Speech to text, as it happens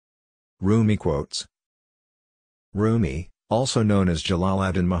Rumi quotes. Rumi, also known as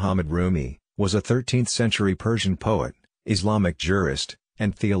Jalaluddin Muhammad Rumi, was a 13th-century Persian poet, Islamic jurist,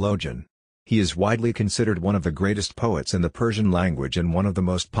 and theologian. He is widely considered one of the greatest poets in the Persian language and one of the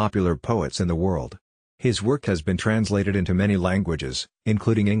most popular poets in the world. His work has been translated into many languages,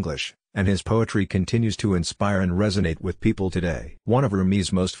 including English, and his poetry continues to inspire and resonate with people today. One of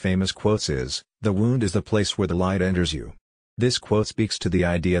Rumi's most famous quotes is, "The wound is the place where the light enters you." This quote speaks to the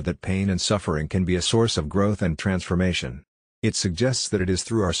idea that pain and suffering can be a source of growth and transformation. It suggests that it is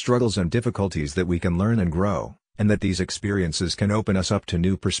through our struggles and difficulties that we can learn and grow, and that these experiences can open us up to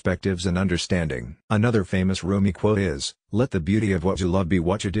new perspectives and understanding. Another famous Rumi quote is, "Let the beauty of what you love be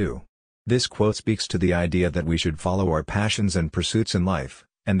what you do." This quote speaks to the idea that we should follow our passions and pursuits in life,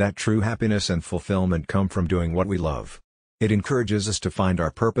 and that true happiness and fulfillment come from doing what we love. It encourages us to find our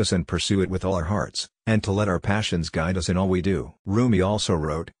purpose and pursue it with all our hearts, and to let our passions guide us in all we do. Rumi also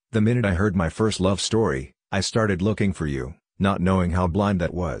wrote, "The minute I heard my first love story, I started looking for you, not knowing how blind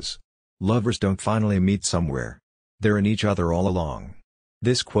that was. Lovers don't finally meet somewhere. They're in each other all along."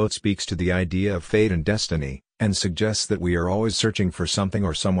 This quote speaks to the idea of fate and destiny, and suggests that we are always searching for something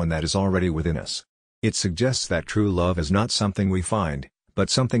or someone that is already within us. It suggests that true love is not something we find, but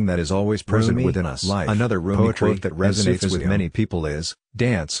something that is always present within us. Another Rumi quote that resonates with many people is,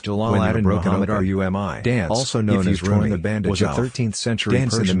 "Dance, Jalaluddin Muhammad Rumi." Dance, also known as Rumi, was a 13th-century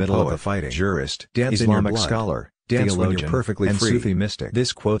Persian poet, fighting jurist, Islamic scholar, theologian, and Sufi mystic.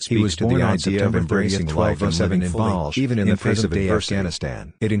 This quote speaks to the idea of embracing life and living fully, even in the face of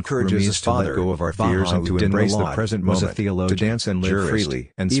Afghanistan. It encourages us to let go of our fears and to embrace the present moment, to dance and live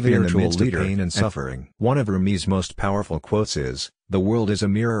freely, and even in the midst of pain and suffering. One of Rumi's most powerful quotes is, "The world is a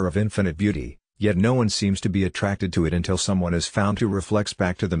mirror of infinite beauty, yet no one seems to be attracted to it until someone is found who reflects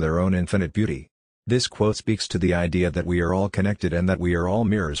back to them their own infinite beauty." This quote speaks to the idea that we are all connected and that we are all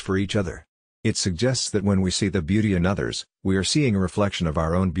mirrors for each other. It suggests that when we see the beauty in others, we are seeing a reflection of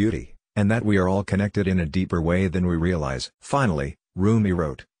our own beauty, and that we are all connected in a deeper way than we realize. Finally, Rumi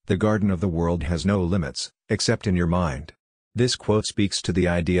wrote, "The garden of the world has no limits, except in your mind." This quote speaks to the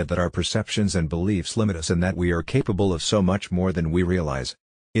idea that our perceptions and beliefs limit us and that we are capable of so much more than we realize.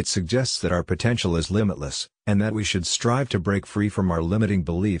 It suggests that our potential is limitless, and that we should strive to break free from our limiting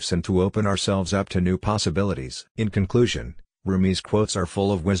beliefs and to open ourselves up to new possibilities. In conclusion, Rumi's quotes are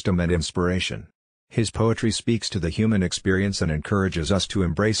full of wisdom and inspiration. His poetry speaks to the human experience and encourages us to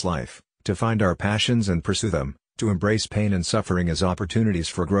embrace life, to find our passions and pursue them, to embrace pain and suffering as opportunities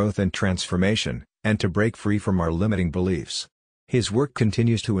for growth and transformation, and to break free from our limiting beliefs. His work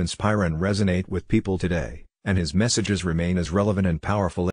continues to inspire and resonate with people today, and his messages remain as relevant and powerful